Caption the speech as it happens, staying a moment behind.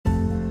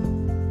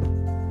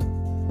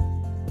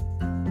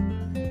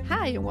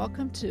Hi, and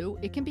welcome to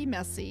It Can Be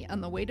Messy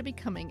on the way to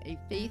becoming a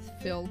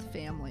faith-filled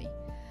family.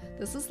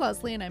 This is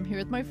Leslie, and I'm here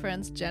with my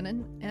friends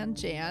Jen and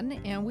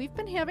Jan, and we've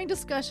been having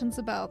discussions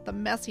about the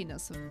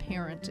messiness of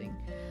parenting.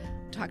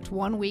 Talked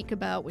one week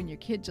about when your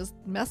kid just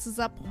messes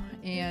up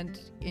and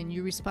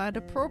you respond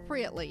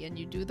appropriately and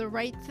you do the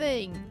right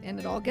thing and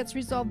it all gets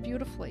resolved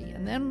beautifully.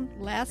 And then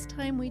last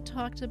time we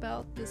talked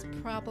about this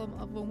problem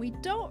of when we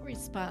don't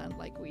respond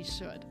like we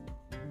should.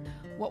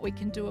 What we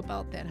can do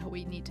about that, how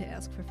we need to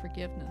ask for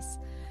forgiveness.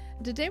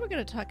 Today we're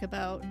going to talk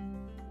about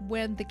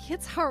when the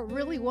kid's heart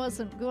really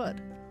wasn't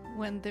good,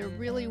 when there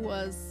really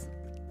was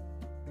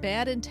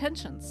bad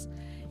intentions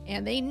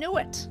and they knew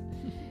it.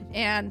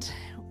 And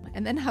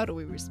then how do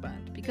we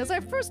respond? Because our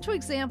first two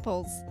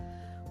examples,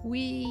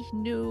 we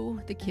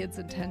knew the kids'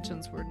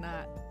 intentions were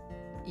not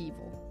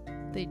evil.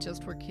 They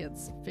just were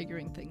kids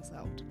figuring things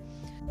out.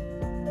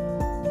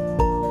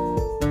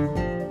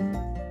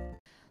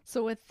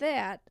 So with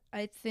that,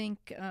 I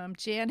think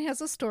Jan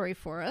has a story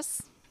for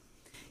us.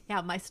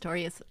 Yeah, my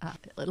story is a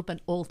little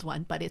bit old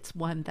one, but it's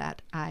one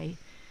that I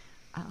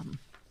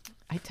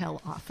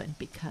tell often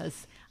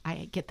because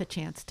I get the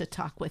chance to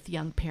talk with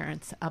young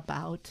parents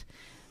about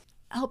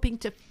helping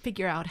to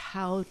figure out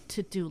how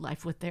to do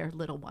life with their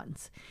little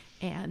ones.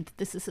 And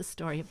this is a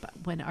story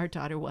about when our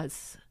daughter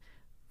was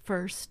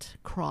first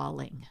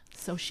crawling.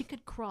 So she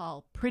could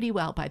crawl pretty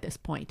well by this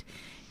point.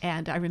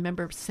 And I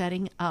remember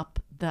setting up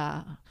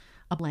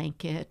a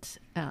blanket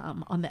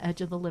on the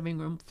edge of the living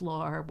room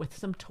floor with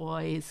some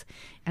toys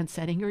and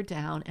setting her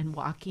down and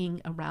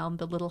walking around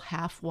the little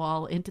half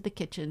wall into the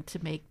kitchen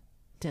to make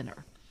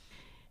dinner.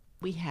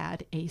 We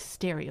had a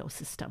stereo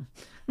system,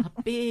 a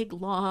big,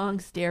 long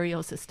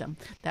stereo system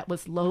that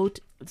was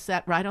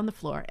set right on the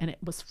floor, and it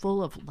was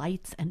full of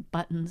lights and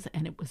buttons,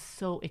 and it was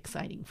so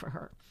exciting for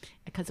her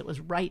because it was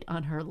right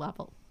on her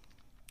level.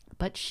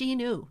 But she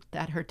knew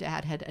that her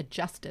dad had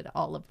adjusted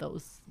all of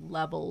those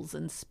levels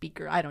and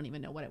speaker. I don't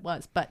even know what it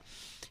was, but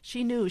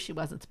she knew she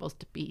wasn't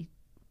supposed to be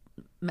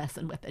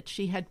messing with it.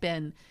 She had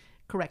been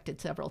corrected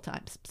several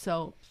times.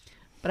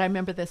 But I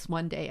remember this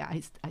one day,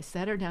 I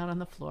sat her down on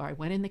the floor. I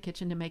went in the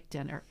kitchen to make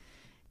dinner.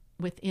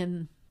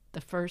 Within the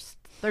first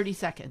 30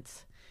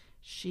 seconds,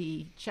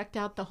 she checked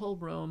out the whole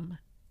room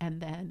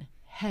and then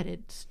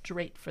headed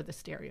straight for the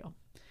stereo.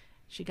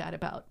 She got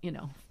about,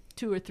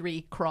 2 or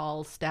 3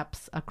 crawl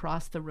steps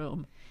across the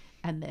room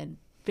and then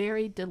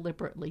very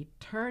deliberately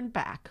turned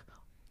back,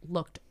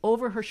 looked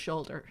over her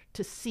shoulder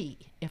to see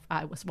if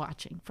I was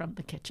watching from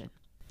the kitchen.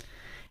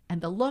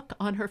 And the look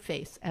on her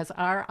face as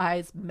our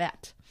eyes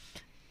met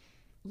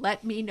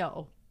let me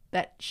know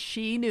that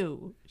she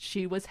knew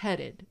she was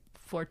headed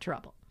for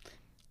trouble,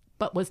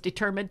 but was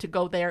determined to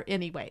go there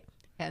anyway.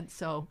 And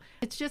so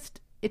it just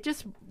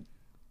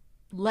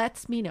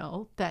lets me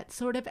know that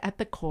sort of at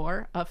the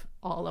core of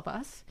all of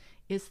us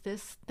is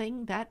this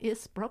thing that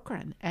is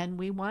broken, and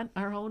we want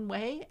our own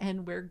way,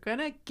 and we're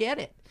gonna get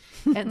it.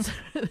 And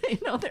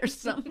so, there's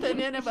something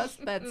in of us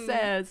that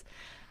says,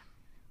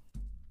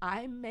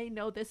 I may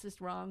know this is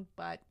wrong,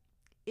 but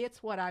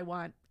it's what I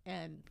want,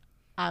 and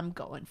I'm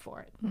going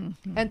for it.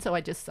 Mm-hmm. And so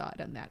I just saw it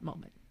in that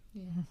moment.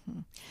 Mm-hmm.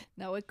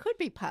 Now, it could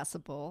be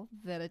possible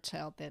that a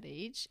child that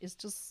age is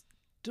just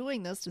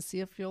doing this to see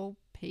if you'll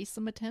pay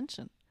some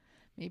attention.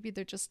 Maybe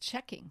they're just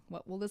checking.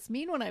 What will this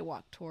mean when I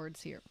walk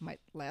towards here?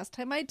 Last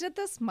time I did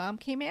this, Mom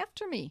came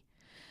after me.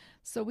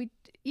 So we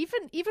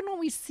even when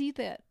we see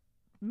that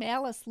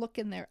malice look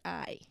in their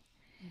eye,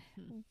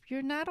 mm-hmm.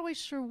 You're not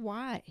always sure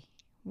why.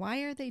 Why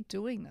are they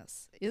doing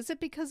this? Is it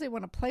because they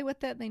want to play with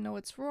that and they know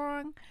it's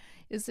wrong?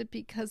 Is it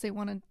because they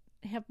want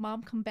to have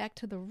Mom come back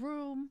to the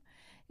room?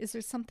 Is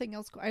there something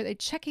else? Are they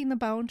checking the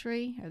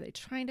boundary? Are they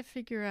trying to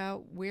figure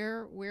out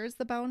where's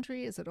the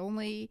boundary? Is it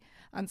only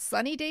on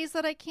sunny days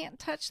that I can't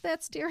touch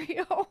that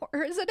stereo?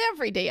 Or is it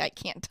every day I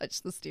can't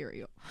touch the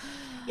stereo?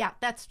 Yeah,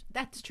 that's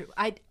true.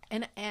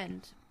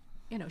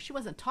 She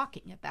wasn't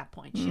talking at that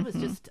point. She was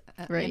just,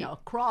 right. A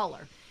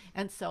crawler.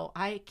 And so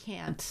I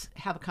can't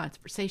have a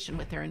conversation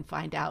with her and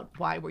find out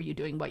why were you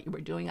doing what you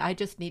were doing. I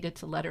just needed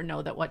to let her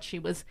know that what she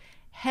was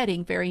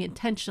heading very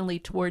intentionally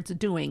towards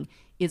doing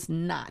is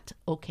not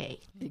okay.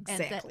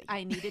 Exactly. And that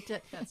I needed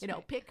to,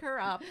 pick her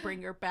up,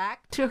 bring her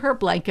back to her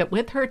blanket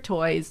with her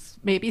toys,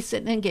 maybe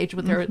sit and engage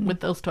with her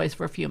with those toys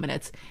for a few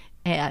minutes,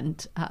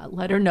 and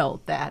let her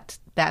know that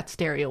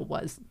stereo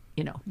was,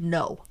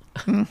 no.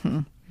 Mm-hmm.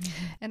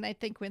 And I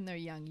think when they're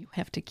young, you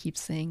have to keep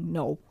saying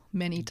no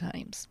many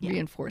times,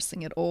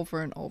 reinforcing it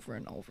over and over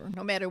and over,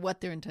 no matter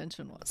what their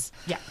intention was.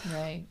 Yeah.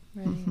 Right.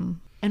 Mm-hmm.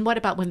 And what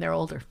about when they're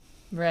older?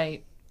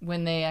 Right.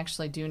 When they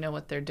actually do know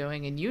what they're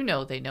doing and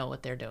they know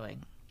what they're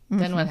doing.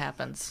 Then what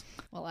happens?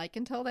 Well, I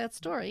can tell that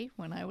story.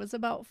 When I was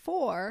about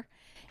 4,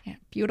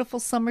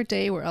 beautiful summer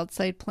day, we're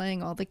outside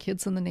playing, all the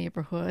kids in the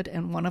neighborhood,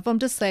 and one of them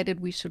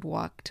decided we should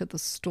walk to the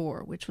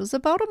store, which was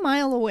about a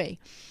mile away.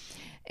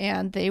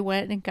 And they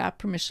went and got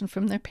permission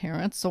from their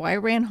parents. So I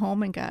ran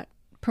home and got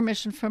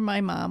permission from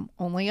my mom,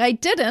 only I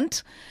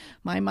didn't.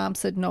 My mom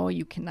said, no,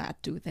 you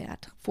cannot do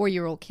that.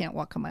 4-year-old can't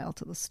walk a mile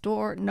to the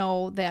store.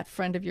 No, that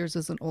friend of yours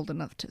isn't old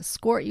enough to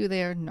escort you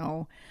there.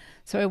 No.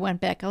 So I went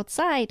back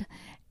outside,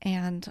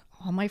 and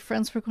all my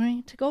friends were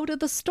going to go to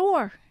the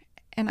store,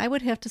 and I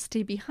would have to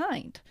stay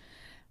behind.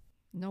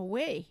 No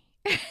way.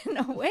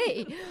 No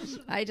way.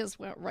 I just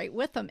went right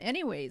with them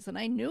anyways, and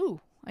I knew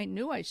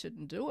I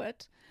shouldn't do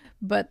it.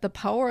 But the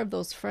power of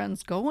those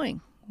friends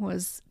going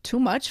was too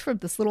much for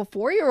this little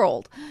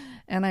 4-year-old,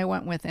 and I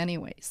went with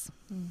anyways.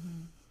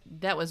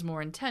 That was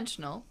more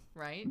intentional,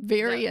 right?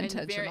 Very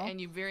intentional. And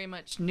you very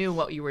much knew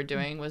what you were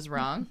doing was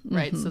wrong,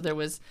 right? So there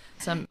was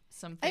something.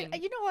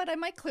 You know what? I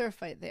might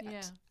clarify that.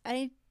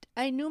 Yeah.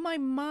 I knew my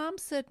mom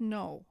said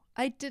no.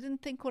 I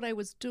didn't think what I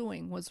was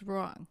doing was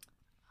wrong.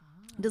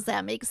 Does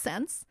that make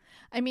sense?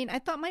 I mean, I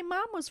thought my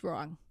mom was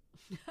wrong.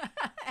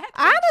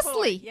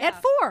 Honestly,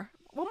 at 4.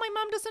 Well, my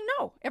mom doesn't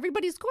know.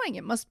 Everybody's going.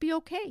 It must be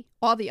okay.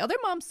 All the other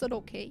moms said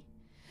okay.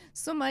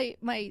 So my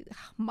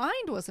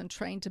mind wasn't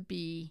trying to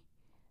be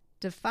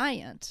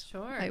defiant.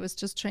 Sure. I was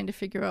just trying to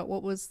figure out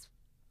what was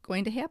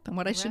going to happen,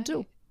 what I should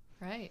do.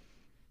 Right.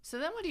 So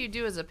then what do you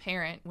do as a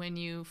parent when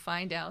you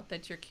find out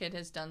that your kid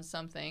has done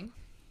something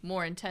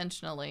more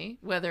intentionally,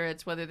 whether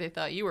they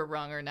thought you were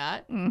wrong or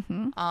not?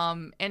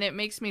 And it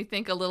makes me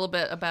think a little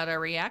bit about our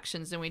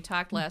reactions. And we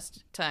talked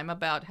last time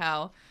about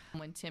how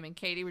when Tim and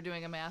Katie were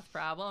doing a math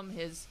problem,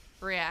 his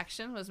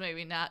reaction was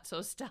maybe not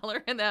so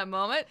stellar in that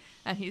moment,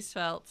 and he's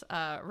felt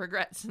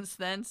regret since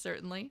then,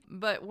 certainly.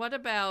 But what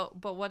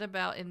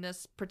about in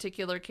this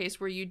particular case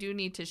where you do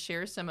need to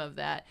share some of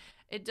that?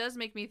 It does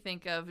make me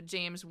think of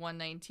James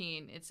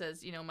 1:19. It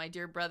says, my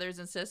dear brothers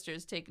and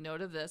sisters, take note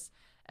of this.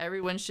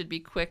 Everyone should be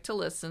quick to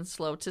listen,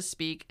 slow to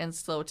speak, and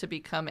slow to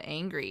become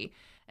angry.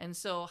 And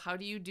so how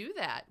do you do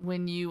that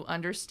when you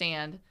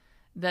understand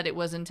that it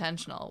was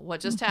intentional? What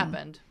just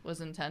happened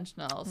was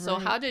intentional. So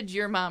how did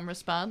your mom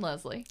respond,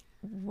 Leslie?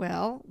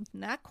 Well,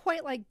 not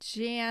quite like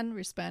Jan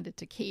responded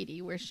to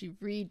Katie, where she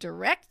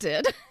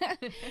redirected,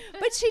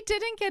 but she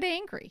didn't get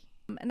angry.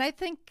 And I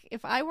think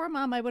if I were a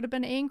mom, I would have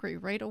been angry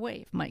right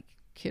away if my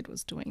kid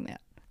was doing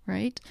that,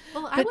 right?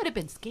 Well, I would have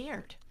been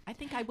scared. I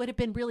think I would have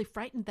been really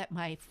frightened that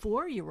my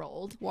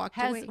 4-year-old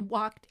has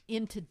walked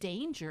into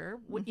danger.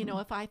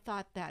 If I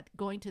thought that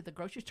going to the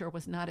grocery store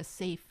was not a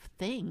safe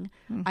thing,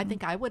 I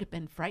think I would have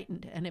been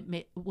frightened, and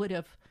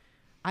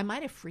I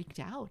might have freaked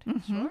out.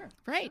 Sure.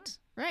 Right.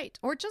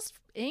 Or just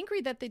angry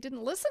that they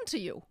didn't listen to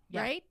you,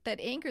 right? That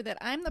anger that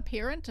I'm the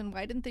parent and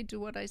why didn't they do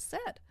what I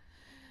said,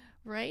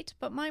 right?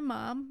 But my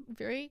mom,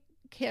 very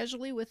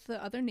casually with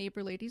the other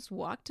neighbor ladies,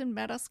 walked and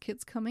met us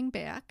kids coming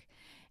back.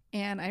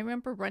 And I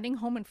remember running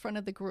home in front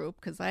of the group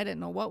because I didn't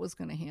know what was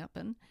going to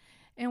happen.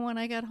 And when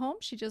I got home,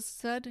 she just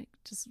said,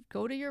 just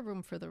go to your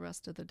room for the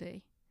rest of the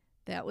day.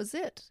 That was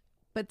it.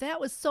 But that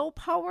was so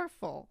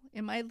powerful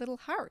in my little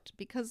heart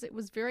because it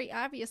was very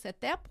obvious at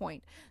that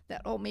point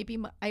that, maybe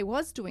I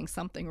was doing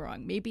something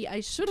wrong. Maybe I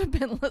should have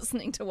been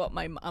listening to what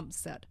my mom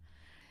said.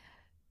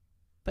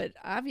 But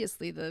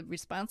obviously the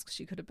response,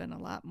 she could have been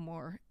a lot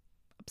more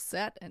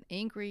upset and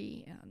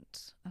angry, and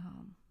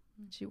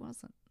she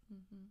wasn't.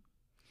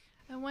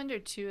 I wonder,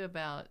 too,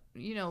 about,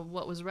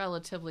 what was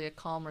relatively a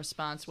calm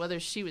response, whether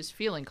she was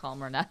feeling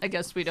calm or not. I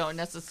guess we don't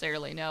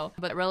necessarily know.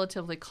 But a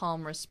relatively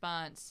calm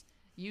response,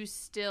 you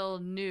still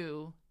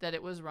knew that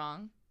it was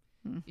wrong.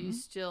 You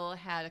still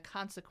had a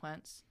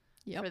consequence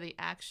for the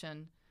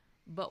action.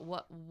 But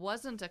what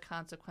wasn't a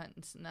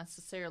consequence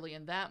necessarily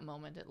in that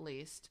moment, at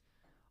least,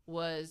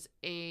 was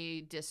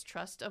a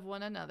distrust of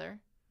one another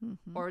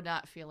or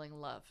not feeling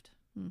loved.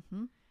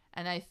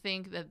 And I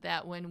think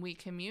that when we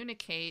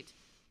communicate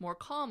more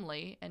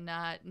calmly and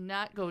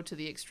not go to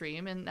the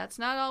extreme, and that's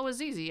not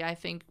always easy. I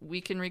think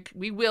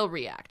we will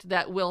react.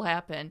 That will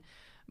happen.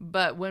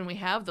 But when we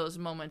have those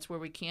moments where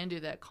we can do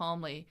that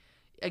calmly,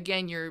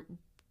 again, you're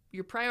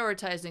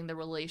prioritizing the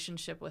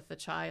relationship with the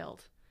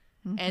child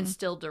and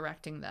still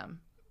directing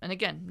them. And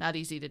again, not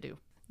easy to do.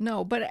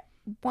 No, but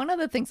one of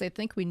the things I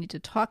think we need to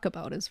talk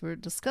about as we're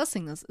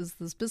discussing this is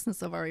this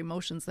business of our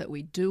emotions that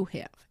we do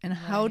have, and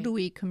how do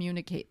we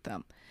communicate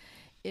them.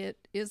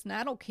 It is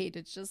not okay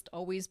to just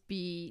always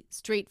be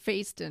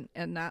straight-faced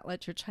and not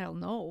let your child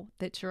know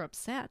that you're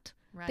upset.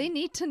 Right. They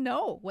need to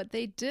know what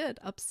they did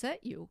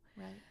upset you.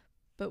 Right.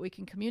 But we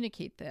can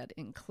communicate that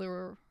in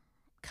clearer,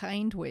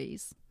 kind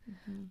ways,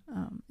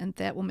 and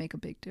that will make a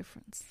big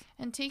difference.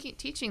 And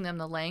teaching them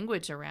the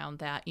language around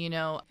that,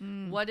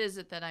 what is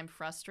it that I'm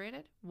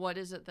frustrated? What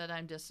is it that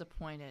I'm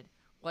disappointed?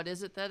 What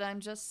is it that I'm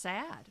just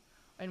sad?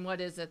 And what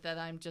is it that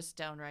I'm just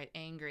downright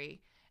angry?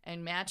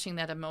 And matching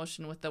that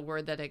emotion with the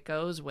word that it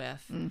goes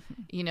with,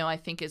 I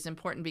think is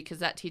important because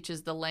that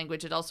teaches the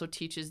language. It also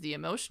teaches the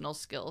emotional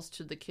skills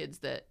to the kids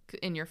that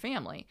in your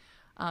family.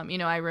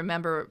 I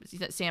remember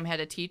that Sam had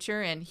a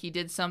teacher and he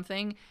did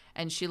something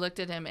and she looked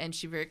at him and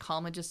she very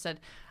calmly just said,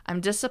 I'm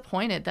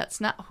disappointed.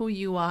 That's not who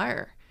you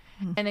are.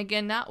 And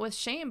again, not with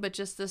shame, but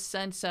just the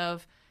sense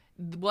of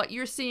what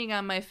you're seeing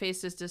on my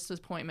face is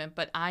disappointment,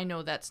 but I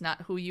know that's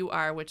not who you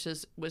are, which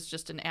was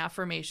just an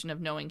affirmation of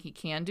knowing he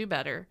can do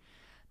better.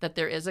 that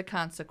there is a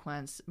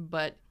consequence,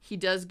 but he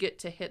does get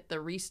to hit the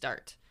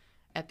restart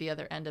at the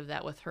other end of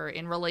that with her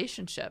in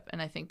relationship.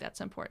 And I think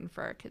that's important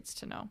for our kids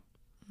to know.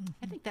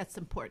 I think that's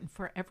important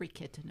for every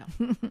kid to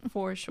know.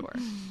 For sure.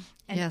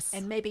 And, Yes.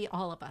 And maybe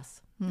all of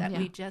us, that Yeah.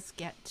 we just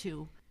get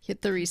to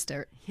Hit the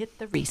restart. hit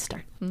the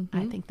restart.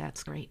 I think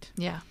that's great.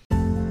 Yeah.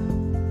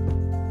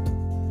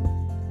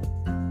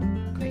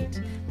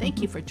 Great.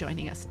 Thank you for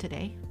joining us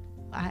today.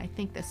 I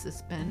think this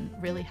has been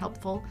really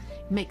helpful.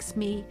 Makes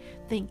me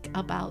think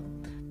about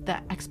the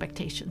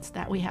expectations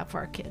that we have for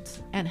our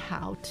kids and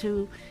how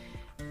to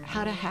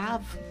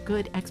have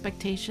good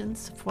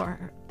expectations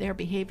for their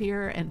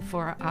behavior and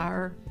for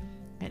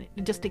and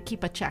just to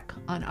keep a check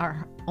on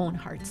our own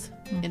hearts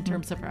in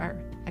terms of our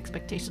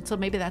expectations. So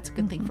maybe that's a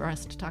good thing for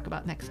us to talk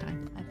about next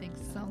time. I think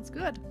so. Sounds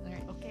good. All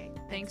right. Okay.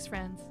 Thanks,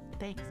 friends.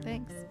 Thanks.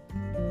 Thanks.